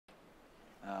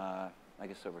I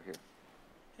guess over here.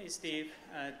 Hey Steve,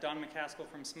 Don McCaskill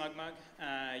from SmugMug.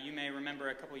 You may remember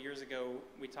a couple years ago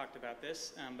we talked about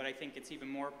this, but I think it's even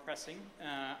more pressing.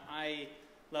 I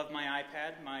love my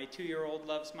iPad. My 2-year-old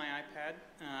loves my iPad,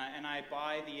 and I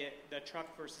buy the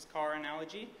truck versus car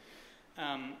analogy.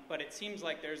 But it seems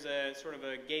like there's a sort of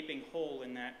a gaping hole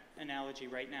in that analogy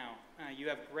right now. You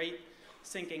have great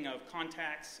syncing of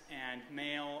contacts and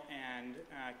mail and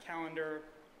calendar.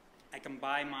 I can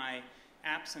buy my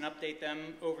apps and update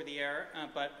them over the air,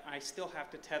 but I still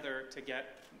have to tether to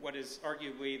get what is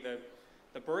arguably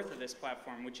the birth of this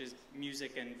platform, which is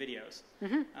music and videos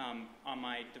on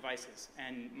my devices.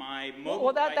 And my mobile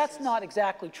devices... that's not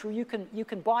exactly true. You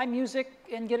can buy music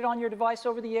and get it on your device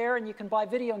over the air, and you can buy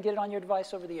video and get it on your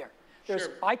device over the air. There's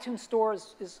iTunes Store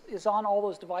is on all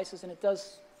those devices, and it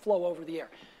does flow over the air.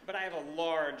 But I have a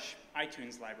large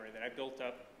iTunes library that I built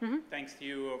up thanks to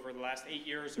you over the last 8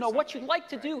 years or No, something. what you'd like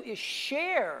to do is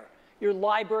share your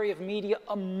library of media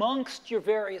amongst your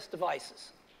various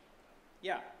devices.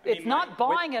 Yeah. It's not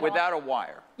buying it without a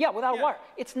wire. Yeah, without a wire.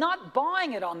 It's not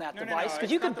buying it on that device,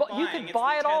 because you could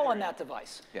buy it all on that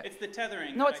device. Yeah. It's the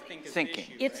tethering that I think is the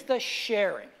issue. It's the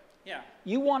sharing. Yeah.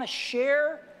 You want to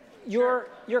share your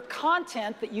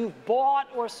content that you've bought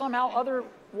or somehow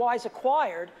otherwise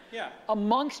acquired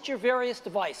amongst your various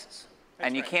devices.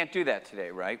 And you can't do that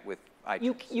today, right, with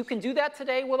iTunes? You can do that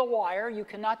today with a wire. You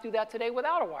cannot do that today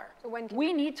without a wire. So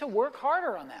we need to work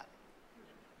harder on that.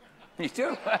 You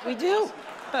do? We do.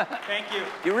 Thank you.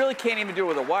 You really can't even do it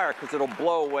with a wire because it'll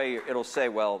blow away. It'll say,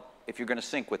 well, if you're going to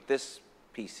sync with this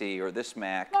PC or this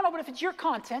Mac. No, but if it's your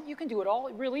content, you can do it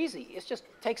all real easy. It just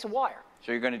takes a wire.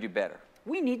 So you're going to do better?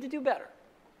 We need to do better.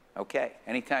 Okay.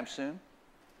 Anytime soon?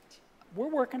 We're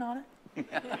working on it.